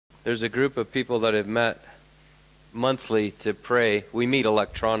There's a group of people that have met monthly to pray. We meet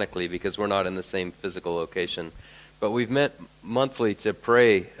electronically because we're not in the same physical location. But we've met monthly to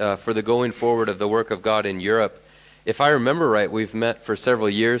pray for the going forward of the work of God in Europe. If I remember right, we've met for several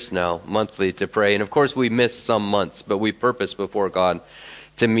years now, monthly to pray. And of course, we missed some months, but we purpose before God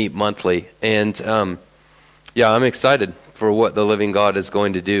to meet monthly. And yeah, I'm excited for what the living God is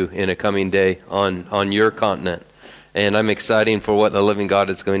going to do in a coming day on your continent. And I'm excited for what the living God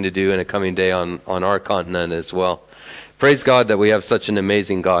is going to do in a coming day on our continent as well. Praise God that we have such an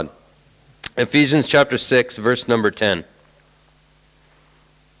amazing God. Ephesians chapter 6, verse number 10.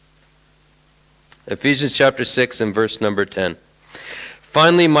 Ephesians chapter 6 and verse number 10.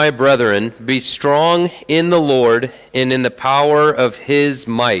 Finally, my brethren, be strong in the Lord and in the power of his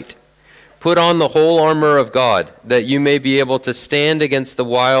might. Put on the whole armor of God, that you may be able to stand against the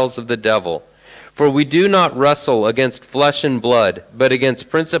wiles of the devil. For we do not wrestle against flesh and blood, but against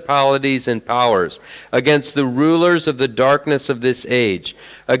principalities and powers, against the rulers of the darkness of this age,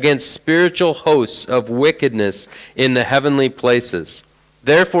 against spiritual hosts of wickedness in the heavenly places.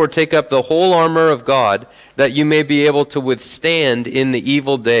 Therefore take up the whole armor of God, that you may be able to withstand in the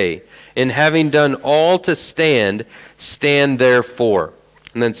evil day. And having done all to stand, stand therefore.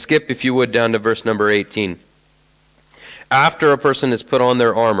 And then skip, if you would, down to verse number 18. After a person has put on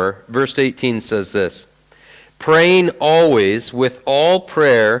their armor, verse 18 says this, praying always with all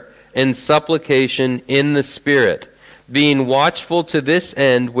prayer and supplication in the Spirit, being watchful to this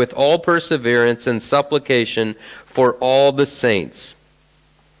end with all perseverance and supplication for all the saints.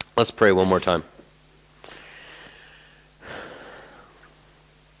 Let's pray one more time.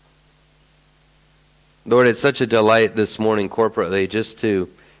 Lord, it's such a delight this morning corporately just to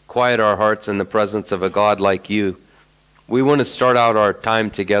quiet our hearts in the presence of a God like you. We want to start out our time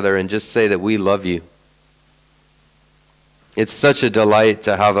together and just say that we love you. It's such a delight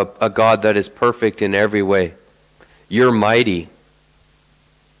to have a God that is perfect in every way. You're mighty.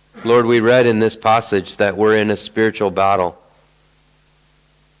 Lord, we read in this passage that we're in a spiritual battle.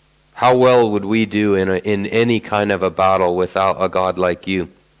 How well would we do in any kind of a battle without a God like you?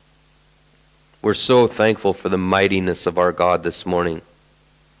 We're so thankful for the mightiness of our God this morning.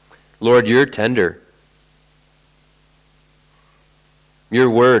 Lord, you're tender. Your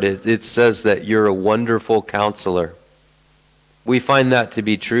word, it says that you're a wonderful counselor. We find that to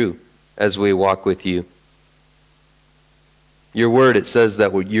be true as we walk with you. Your word, it says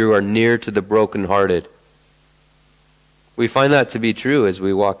that you are near to the brokenhearted. We find that to be true as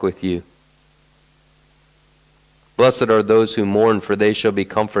we walk with you. Blessed are those who mourn, for they shall be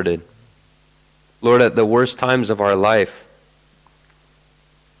comforted. Lord, at the worst times of our life,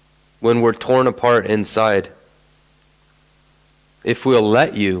 when we're torn apart inside, if we'll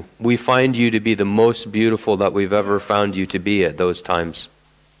let you, we find you to be the most beautiful that we've ever found you to be at those times.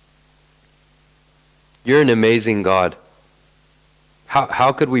 You're an amazing God.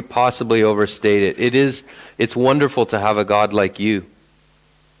 How could we possibly overstate it? It's wonderful to have a God like you.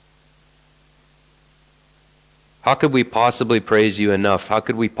 How could we possibly praise you enough? How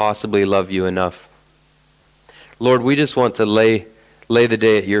could we possibly love you enough? Lord, we just want to lay the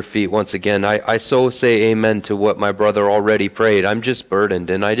day at your feet once again. I so say amen to what my brother already prayed. I'm just burdened,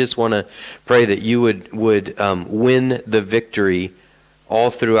 and I just want to pray that you would win the victory all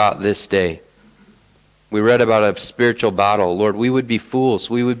throughout this day. We read about a spiritual battle. Lord, we would be fools.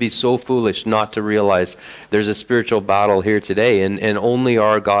 We would be so foolish not to realize there's a spiritual battle here today, and only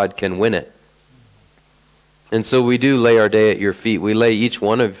our God can win it. And so we do lay our day at your feet. We lay each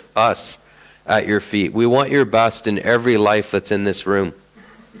one of us at your feet. We want your best in every life that's in this room.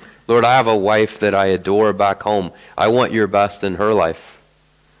 Lord, I have a wife that I adore back home. I want your best in her life.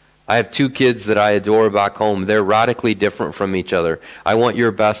 I have 2 kids that I adore back home. They're radically different from each other. I want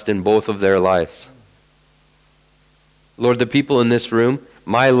your best in both of their lives. Lord, the people in this room,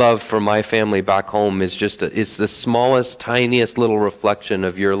 my love for my family back home is it's the smallest, tiniest little reflection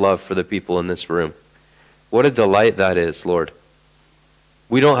of your love for the people in this room. What a delight that is, Lord.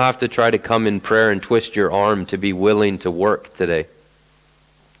 We don't have to try to come in prayer and twist your arm to be willing to work today.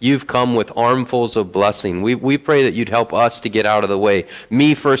 You've come with armfuls of blessing. We pray that you'd help us to get out of the way.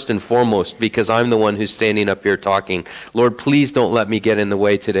 Me first and foremost, because I'm the one who's standing up here talking. Lord, please don't let me get in the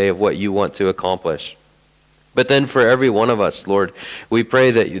way today of what you want to accomplish. But then for every one of us, Lord, we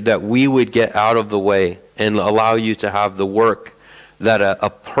pray that we would get out of the way and allow you to have the work that a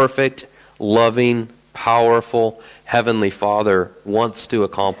perfect, loving, powerful Heavenly Father wants to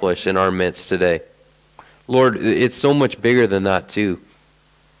accomplish in our midst today. Lord, it's so much bigger than that too.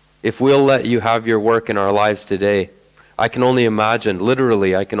 If we'll let you have your work in our lives today, I can only imagine,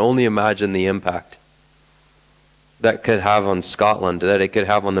 literally, I can only imagine the impact. that could have on Scotland, that it could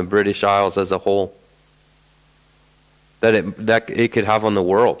have on the British Isles as a whole, that it could have on the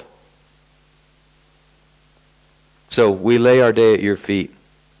world. So we lay our day at your feet.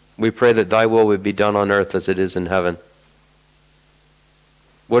 We pray that thy will would be done on earth as it is in heaven.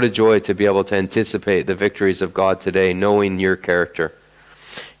 What a joy to be able to anticipate the victories of God today, knowing your character.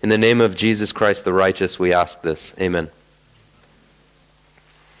 In the name of Jesus Christ the righteous, we ask this. Amen.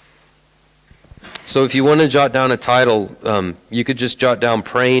 So if you want to jot down a title, you could just jot down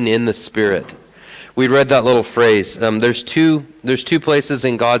Praying in the Spirit. We read that little phrase. There's two places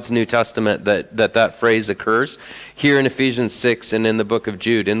in God's New Testament that phrase occurs. Here in Ephesians 6 and in the book of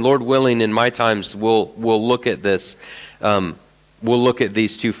Jude. And Lord willing, in my times, we'll look at this. We'll look at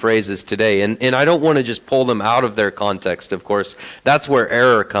these two phrases today. And I don't want to just pull them out of their context, of course. That's where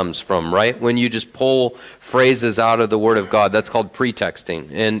error comes from, right? When you just pull phrases out of the Word of God, that's called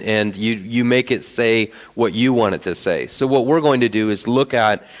pretexting. And you make it say what you want it to say. So what we're going to do is look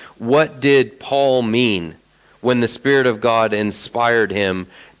at what did Paul mean when the Spirit of God inspired him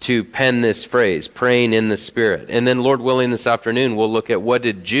to pen this phrase, praying in the Spirit. And then, Lord willing, this afternoon, we'll look at what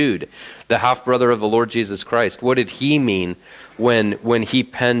did Jude, the half-brother of the Lord Jesus Christ, what did he mean when he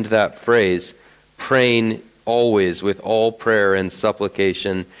penned that phrase, praying always with all prayer and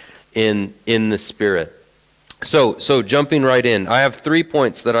supplication in the Spirit. So jumping right in, I have 3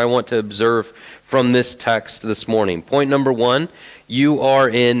 points that I want to observe from this text this morning. Point number 1, you are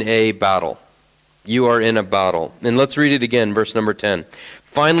in a battle. You are in a battle. And let's read it again, verse number 10.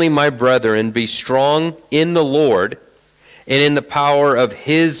 Finally, my brethren, be strong in the Lord and in the power of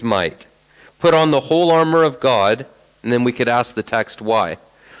his might. Put on the whole armor of God, and then we could ask the text why.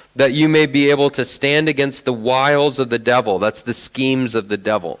 That you may be able to stand against the wiles of the devil. That's the schemes of the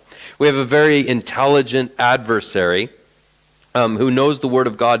devil. We have a very intelligent adversary who knows the Word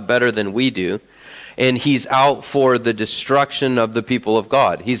of God better than we do. And he's out for the destruction of the people of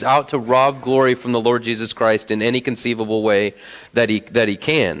God. He's out to rob glory from the Lord Jesus Christ in any conceivable way that he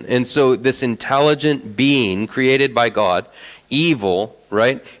can. And so this intelligent being created by God, evil,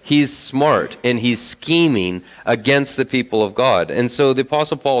 right? He's smart and he's scheming against the people of God. And so the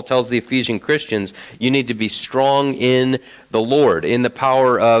Apostle Paul tells the Ephesian Christians, you need to be strong in the Lord, in the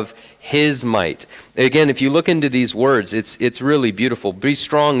power of his might. Again, if you look into these words, it's really beautiful. Be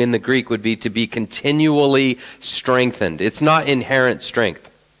strong in the Greek would be to be continually strengthened. It's not inherent strength.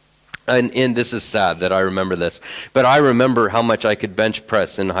 And this is sad that I remember this, but I remember how much I could bench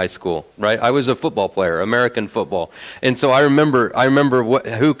press in high school, right? I was a football player, American football. And so I remember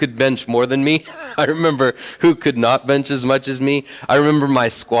who could bench more than me. I remember who could not bench as much as me. I remember my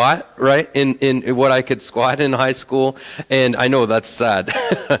squat, right? In what I could squat in high school. And I know that's sad,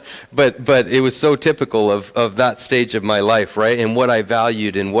 but it was so typical of that stage of my life, right? And what I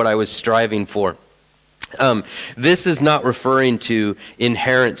valued and what I was striving for. This is not referring to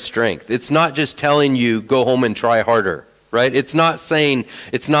inherent strength. It's not just telling you go home and try harder, right? It's not saying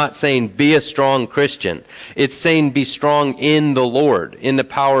be a strong Christian. It's saying be strong in the Lord, in the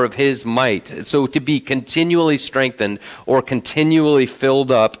power of his might. So to be continually strengthened or continually filled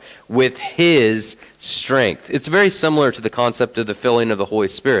up with his strength. It's very similar to the concept of the filling of the Holy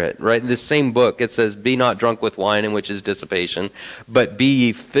Spirit, right? In this same book, it says, be not drunk with wine, in which is dissipation, but be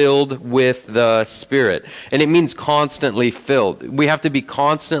ye filled with the Spirit. And it means constantly filled. We have to be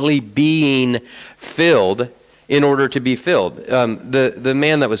constantly being filled in order to be filled. The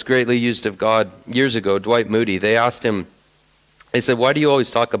man that was greatly used of God years ago, Dwight Moody, they asked him, they said, why do you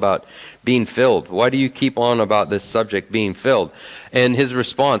always talk about being filled? Why do you keep on about this subject, being filled? And his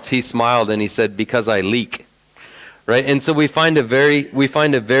response, he smiled and he said, because I leak. Right? And so we find a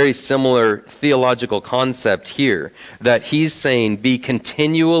very similar theological concept here, that he's saying be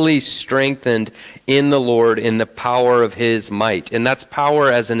continually strengthened in the Lord in the power of his might. And that's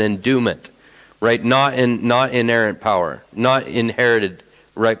power as an endowment, right? Not inerrant power, not inherited,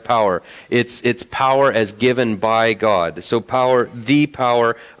 right, power. It's power as given by God. So the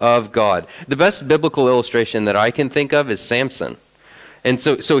power of God. The best biblical illustration that I can think of is Samson. And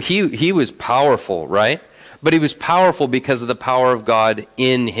so he was powerful, right? But he was powerful because of the power of God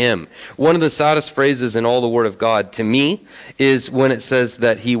in him. One of the saddest phrases in all the Word of God to me is when it says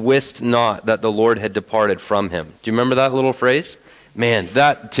that he wist not that the Lord had departed from him. Do you remember that little phrase? Man,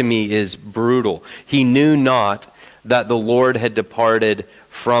 that to me is brutal. He knew not that the Lord had departed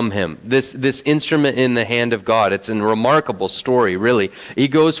from him. This instrument in the hand of God, it's a remarkable story, really. He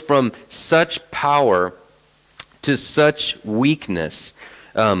goes from such power to such weakness.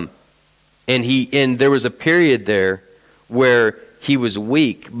 And there was a period there where he was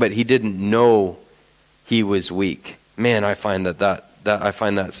weak, but he didn't know he was weak. Man, I find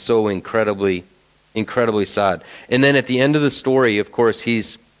that so incredibly Incredibly sad. And then at the end of the story, of course,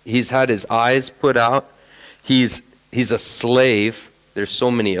 he's had his eyes put out. He's a slave. There's so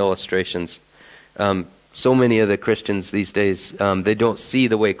many illustrations. So many of the Christians these days, they don't see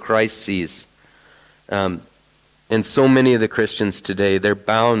the way Christ sees. And so many of the Christians today, they're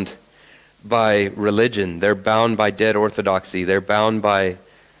bound by religion. They're bound by dead orthodoxy. They're bound by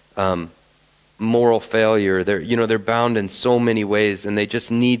moral failure. They're bound in so many ways, and they just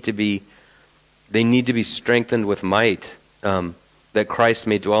need to be strengthened with might, that Christ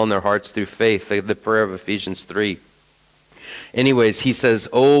may dwell in their hearts through faith, the prayer of Ephesians 3. Anyways, he says,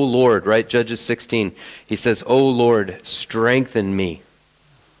 "O Lord," right? Judges 16. He says, "O Lord, strengthen me."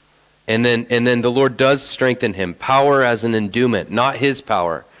 And then the Lord does strengthen him. Power as an endowment, not his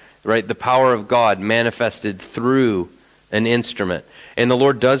power, right? The power of God manifested through an instrument. And the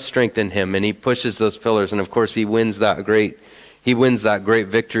Lord does strengthen him, and he pushes those pillars, and of course he wins that great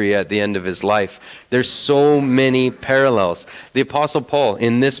victory at the end of his life. There's so many parallels. The Apostle Paul,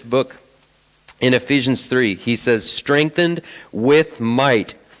 in this book, in Ephesians 3, he says, "Strengthened with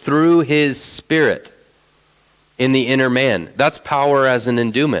might through his Spirit in the inner man." That's power as an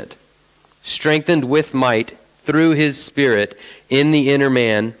endowment. Strengthened with might through his Spirit in the inner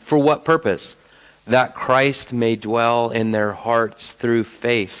man. For what purpose? That Christ may dwell in their hearts through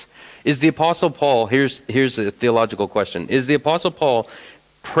faith. Is the Apostle Paul, here's a theological question, is the Apostle Paul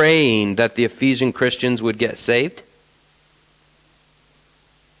praying that the Ephesian Christians would get saved?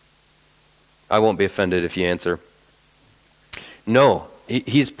 I won't be offended if you answer. No,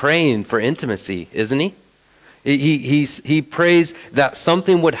 he's praying for intimacy, isn't he? He prays that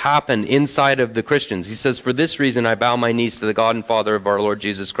something would happen inside of the Christians. He says, "For this reason I bow my knees to the God and Father of our Lord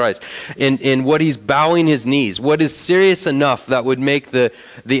Jesus Christ." And what he's bowing his knees, what is serious enough that would make the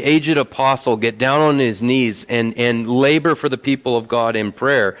aged apostle get down on his knees and labor for the people of God in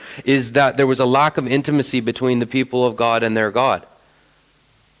prayer, is that there was a lack of intimacy between the people of God and their God.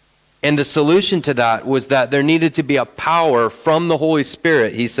 And the solution to that was that there needed to be a power from the Holy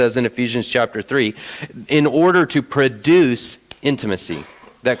Spirit, he says in Ephesians chapter 3, in order to produce intimacy,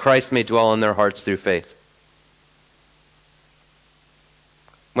 that Christ may dwell in their hearts through faith.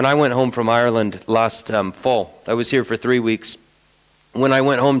 When I went home from Ireland last fall, I was here for 3 weeks. When I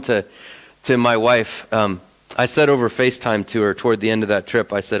went home to my wife, I said over FaceTime to her toward the end of that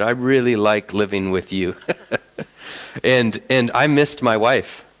trip, I said, "I really like living with you." and I missed my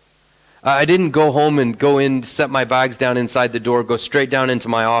wife. I didn't go home and go in, set my bags down inside the door, go straight down into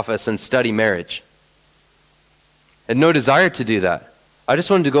my office and study marriage. I had no desire to do that. I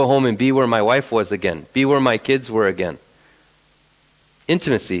just wanted to go home and be where my wife was again, be where my kids were again.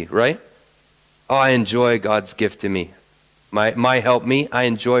 Intimacy, right? Oh, I enjoy God's gift to me. My help me, I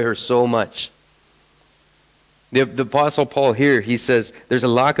enjoy her so much. The Apostle Paul here, he says, there's a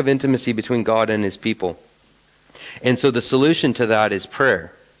lack of intimacy between God and his people. And so the solution to that is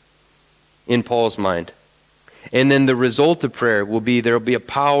prayer. In Paul's mind. And then the result of prayer will be there will be a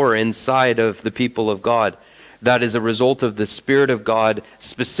power inside of the people of God that is a result of the Spirit of God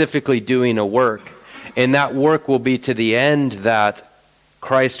specifically doing a work. And that work will be to the end that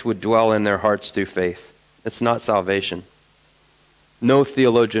Christ would dwell in their hearts through faith. It's not salvation. No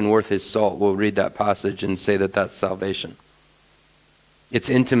theologian worth his salt will read that passage and say that that's salvation. It's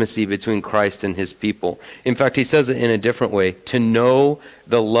intimacy between Christ and his people. In fact, he says it in a different way. To know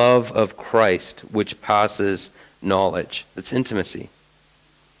the love of Christ, which passes knowledge. It's intimacy.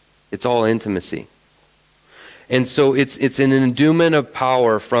 It's all intimacy. And so it's an endowment of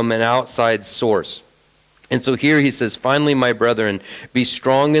power from an outside source. And so here he says, "Finally, my brethren, be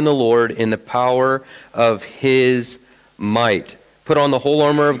strong in the Lord in the power of his might. Put on the whole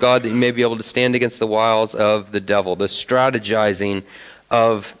armor of God that you may be able to stand against the wiles of the devil," the strategizing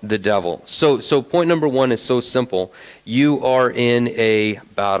of the devil. So point number one is so simple. You are in a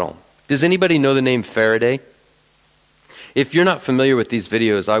battle. Does anybody know the name Faraday? If you're not familiar with these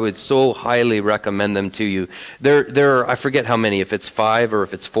videos, I would so highly recommend them to you. There are, I forget how many, if it's 5 or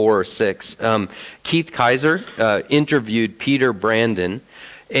if it's 4 or 6. Keith Kaiser interviewed Peter Brandon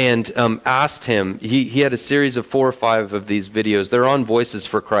and asked him, he had a series of 4 or 5 of these videos. They're on Voices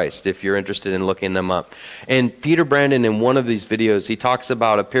for Christ, if you're interested in looking them up. And Peter Brandon, in one of these videos, he talks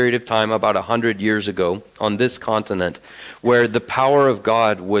about a period of time about 100 years ago on this continent where the power of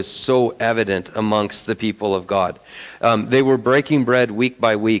God was so evident amongst the people of God. They were breaking bread week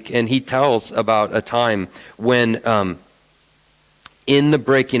by week, and he tells about a time when in the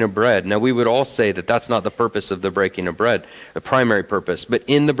breaking of bread. Now, we would all say that that's not the purpose of the breaking of bread, the primary purpose. But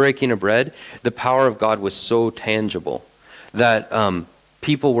in the breaking of bread, the power of God was so tangible that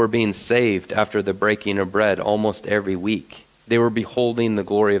people were being saved after the breaking of bread almost every week. They were beholding the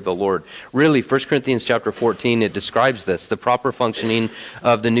glory of the Lord. Really, 1 Corinthians chapter 14, it describes this, the proper functioning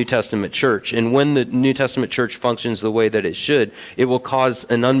of the New Testament church. And when the New Testament church functions the way that it should, it will cause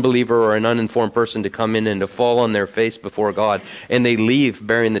an unbeliever or an uninformed person to come in and to fall on their face before God, and they leave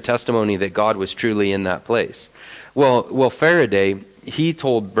bearing the testimony that God was truly in that place. Well, Faraday, he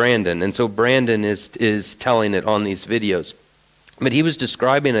told Brandon, and so Brandon is telling it on these videos. But he was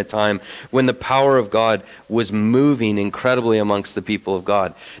describing a time when the power of God was moving incredibly amongst the people of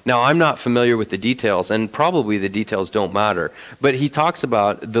God. Now, I'm not familiar with the details, and probably the details don't matter. But he talks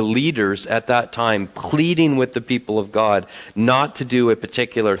about the leaders at that time pleading with the people of God not to do a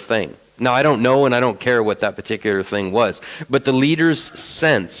particular thing. Now, I don't know and I don't care what that particular thing was, but the leaders'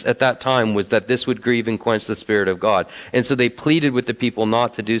 sense at that time was that this would grieve and quench the Spirit of God. And so they pleaded with the people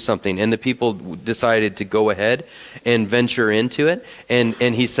not to do something, and the people decided to go ahead and venture into it. And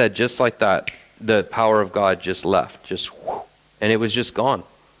he said, just like that, the power of God just left, just whoosh, and it was just gone.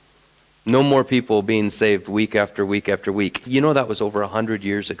 No more people being saved week after week after week. You know, that was over 100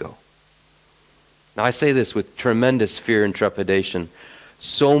 years ago. Now, I say this with tremendous fear and trepidation.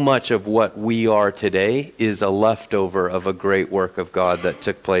 So much of what we are today is a leftover of a great work of God that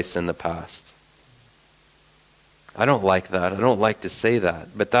took place in the past. I don't like that. I don't like to say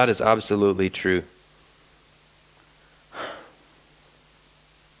that, but that is absolutely true.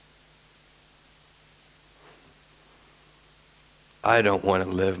 I don't want to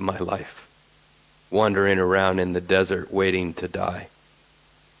live my life wandering around in the desert waiting to die.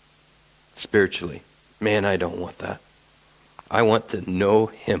 Spiritually, man, I don't want that. I want to know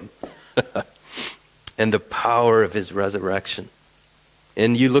him and the power of his resurrection.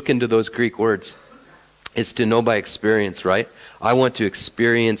 And you look into those Greek words, it's to know by experience, right? I want to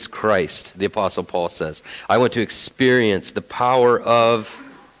experience Christ, the Apostle Paul says. I want to experience the power of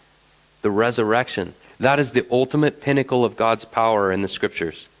the resurrection. That is the ultimate pinnacle of God's power in the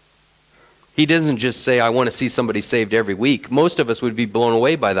Scriptures. He doesn't just say, I want to see somebody saved every week. Most of us would be blown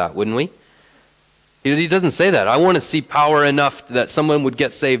away by that, wouldn't we? He doesn't say that. I want to see power enough that someone would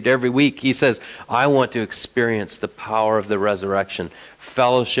get saved every week. He says, I want to experience the power of the resurrection,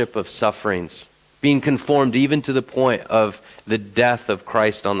 fellowship of sufferings, being conformed even to the point of the death of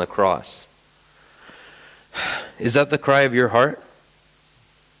Christ on the cross. Is that the cry of your heart?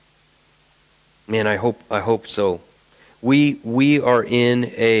 Man, I hope so. We are in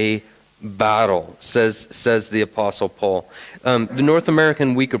a battle, says the Apostle Paul. The North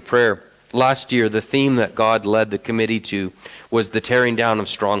American Week of Prayer, last year, the theme that God led the committee to was the tearing down of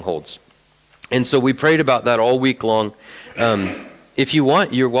strongholds. And so we prayed about that all week long. If you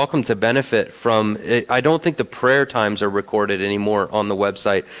want, you're welcome to benefit from it. I don't think the prayer times are recorded anymore on the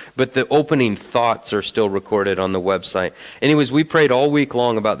website, but the opening thoughts are still recorded on the website. Anyways, we prayed all week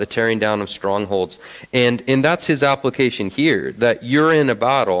long about the tearing down of strongholds. And that's his application here, that you're in a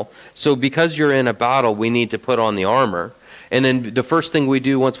battle. So because you're in a battle, we need to put on the armor. And then the first thing we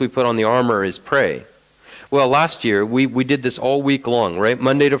do once we put on the armor is pray. Well, last year, we did this all week long, right?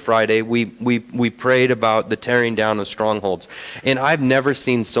 Monday to Friday, we prayed about the tearing down of strongholds. And I've never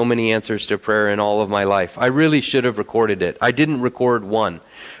seen so many answers to prayer in all of my life. I really should have recorded it. I didn't record one.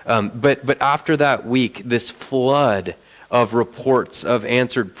 But after that week, this flood of reports of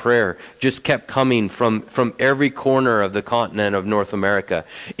answered prayer just kept coming from every corner of the continent of North America.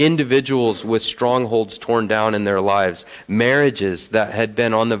 Individuals with strongholds torn down in their lives, marriages that had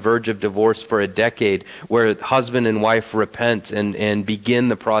been on the verge of divorce for a decade, where husband and wife repent and begin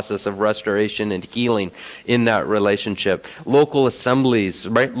the process of restoration and healing in that relationship. Local assemblies,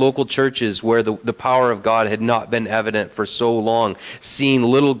 right? Local churches where the power of God had not been evident for so long, seeing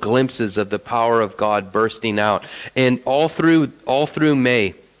little glimpses of the power of God bursting out. And all through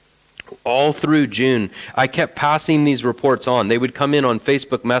May, all through June, I kept passing these reports on. They would come in on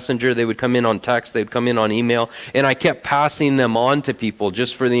Facebook Messenger, they would come in on text, they would come in on email, and I kept passing them on to people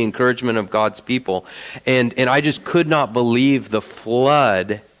just for the encouragement of God's people. And I just could not believe the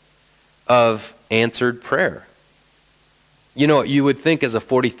flood of answered prayer. You know, you would think as a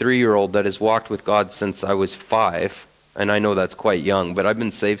 43-year-old that has walked with God since I was 5, and I know that's quite young, but I've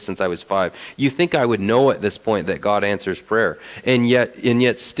been saved since I was 5. You think I would know at this point that God answers prayer. And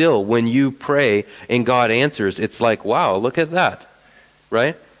yet still, when you pray and God answers, it's like, wow, look at that,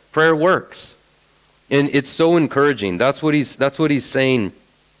 right? Prayer works. And it's so encouraging. That's what he's saying.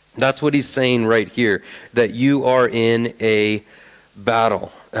 That's what he's saying right here, that you are in a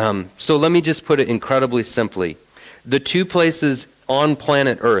battle. So let me just put it incredibly simply. The two places on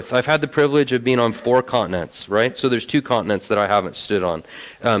planet Earth, I've had the privilege of being on 4 continents, right? So there's 2 continents that I haven't stood on.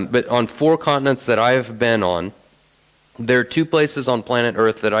 But on 4 continents that I've been on, There are two places on planet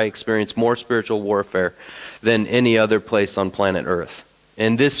Earth that I experience more spiritual warfare than any other place on planet Earth.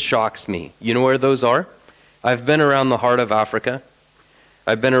 And this shocks me. You know where those are? I've been around the heart of Africa.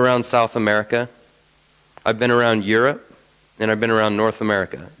 I've been around South America. I've been around Europe. And I've been around North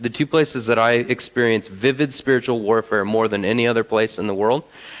America. The two places that I experience vivid spiritual warfare more than any other place in the world,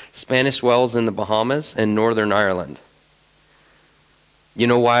 Spanish Wells in the Bahamas and Northern Ireland. You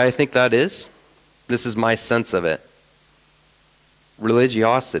know why I think that is? This is my sense of it.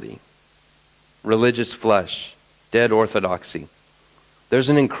 Religiosity, religious flesh, dead orthodoxy. There's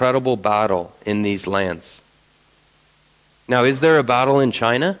an incredible battle in these lands. Now, is there a battle in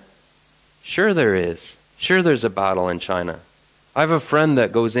China? Sure there is. Sure there's a battle in China. I have a friend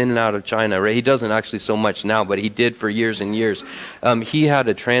that goes in and out of China. Right? He doesn't actually so much now, but he did for years and years. He had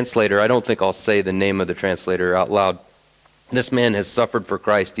a translator. I don't think I'll say the name of the translator out loud. This man has suffered for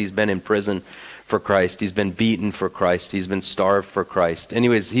Christ. He's been in prison for Christ. He's been beaten for Christ. He's been starved for Christ.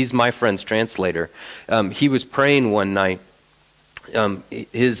 Anyways, he's my friend's translator. He was praying one night.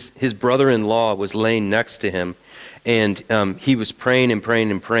 His brother-in-law was laying next to him, and he was praying and praying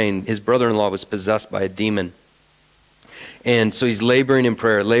and praying. His brother-in-law was possessed by a demon. And so he's laboring in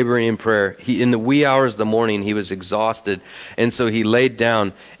prayer, laboring in prayer. In the wee hours of the morning, he was exhausted. And so he laid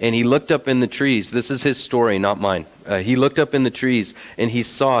down and he looked up in the trees. This is his story, not mine. He looked up in the trees and he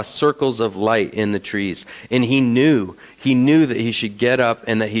saw circles of light in the trees. And he knew that he should get up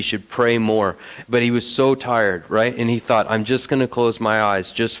and that he should pray more. But he was so tired, right? And he thought, I'm just going to close my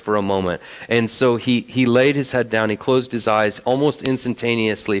eyes just for a moment. And so he laid his head down, he closed his eyes, almost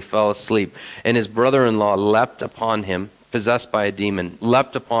instantaneously fell asleep. And his brother-in-law leapt upon him, possessed by a demon,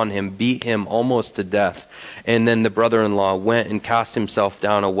 leapt upon him, beat him almost to death. And then the brother-in-law went and cast himself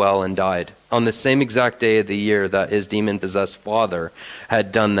down a well and died on the same exact day of the year that his demon-possessed father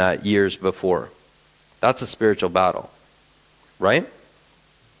had done that years before. That's a spiritual battle, right?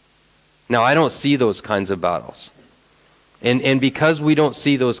 Now, I don't see those kinds of battles. And because we don't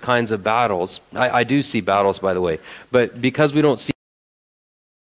see those kinds of battles, I do see battles, by the way, but because we don't see